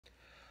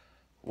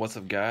What's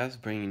up guys,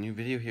 bringing a new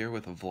video here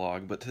with a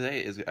vlog, but today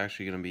is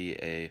actually going to be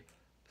a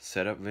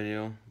setup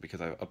video because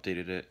I've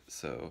updated it,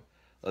 so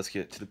let's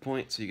get to the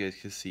point so you guys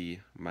can see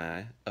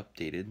my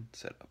updated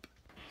setup.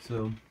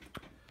 So,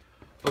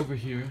 over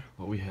here,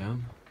 what we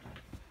have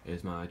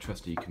is my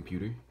trusty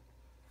computer.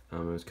 It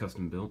was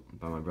custom built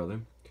by my brother.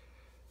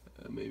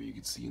 Maybe you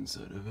can see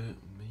inside of it,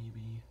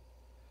 maybe.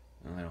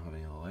 I don't have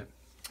any light.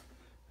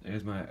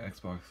 There's my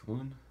Xbox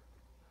One,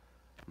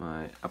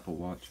 my Apple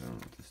Watch, I don't know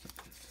what this stuff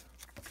is.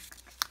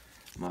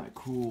 My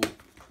cool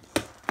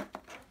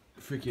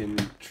freaking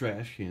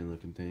trash can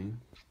looking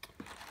thing.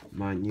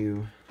 My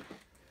new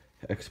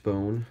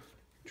Xbone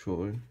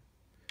controller,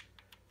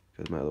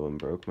 because my other one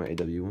broke, my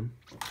AW one.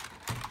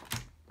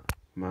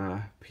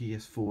 My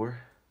PS4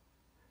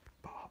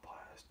 Ball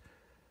Blast.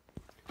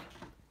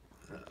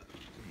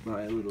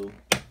 My little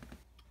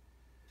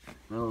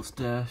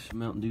stash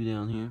Mountain Dew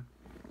down here.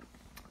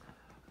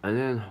 And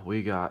then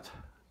we got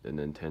the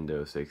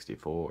Nintendo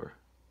 64.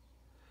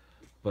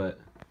 But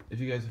if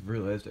you guys have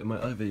realized, in my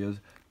other videos,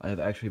 I have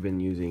actually been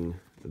using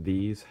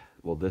these,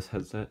 well, this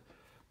headset,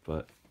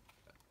 but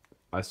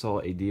I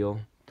saw a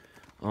deal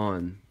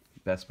on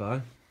Best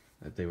Buy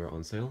that they were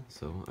on sale,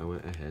 so I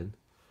went ahead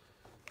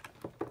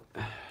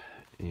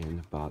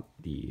and bought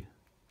the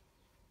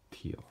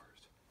TRs.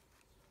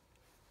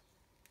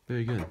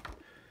 Very good.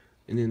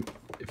 And then,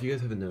 if you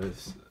guys haven't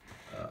noticed,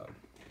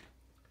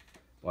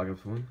 Black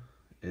Ops 1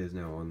 is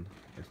now on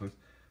Xbox,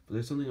 but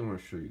there's something I want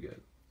to show you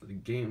guys. The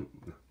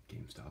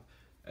GameStop.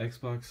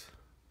 Xbox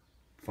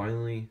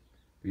finally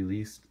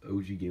released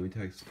OG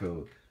gamertags,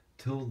 so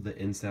till the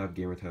NSAV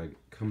gamertag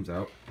comes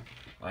out,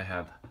 I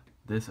have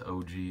this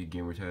OG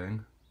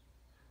gamertag.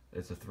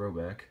 It's a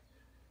throwback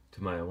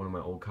to one of my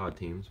old COD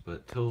teams,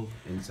 but till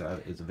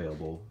NSAV is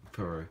available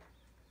for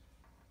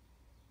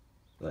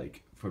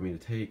me to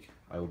take,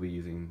 I will be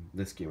using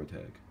this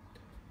gamertag.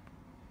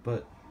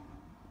 But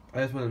I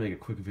just want to make a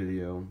quick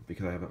video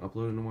because I haven't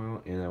uploaded in a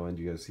while, and I wanted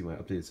you guys to see my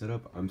updated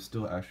setup. I'm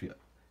still actually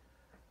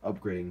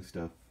upgrading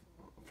stuff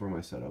for my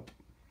setup.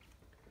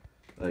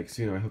 Like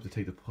soon I hope to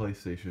take the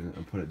PlayStation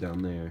and put it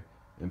down there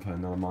and put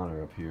another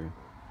monitor up here.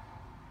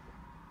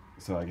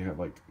 So I can have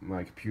like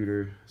my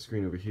computer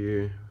screen over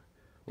here,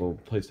 well,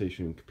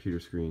 PlayStation computer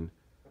screen,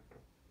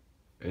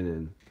 and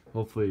then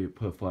hopefully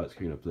put a flat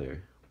screen up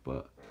there.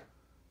 But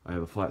I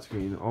have a flat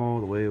screen all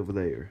the way over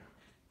there.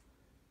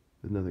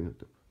 There's nothing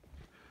hooked up.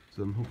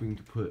 So I'm hoping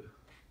to put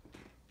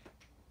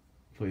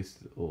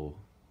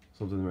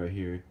something right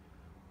here.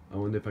 I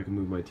wonder if I can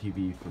move my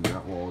TV from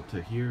that wall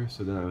to here,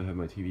 so then I would have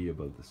my TV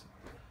above this.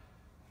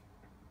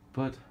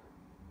 But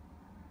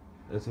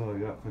that's all I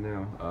got for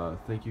now.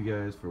 Thank you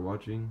guys for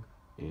watching,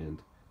 and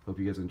hope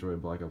you guys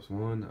enjoyed Black Ops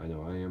 1. I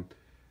know I am,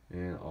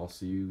 and I'll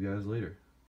see you guys later.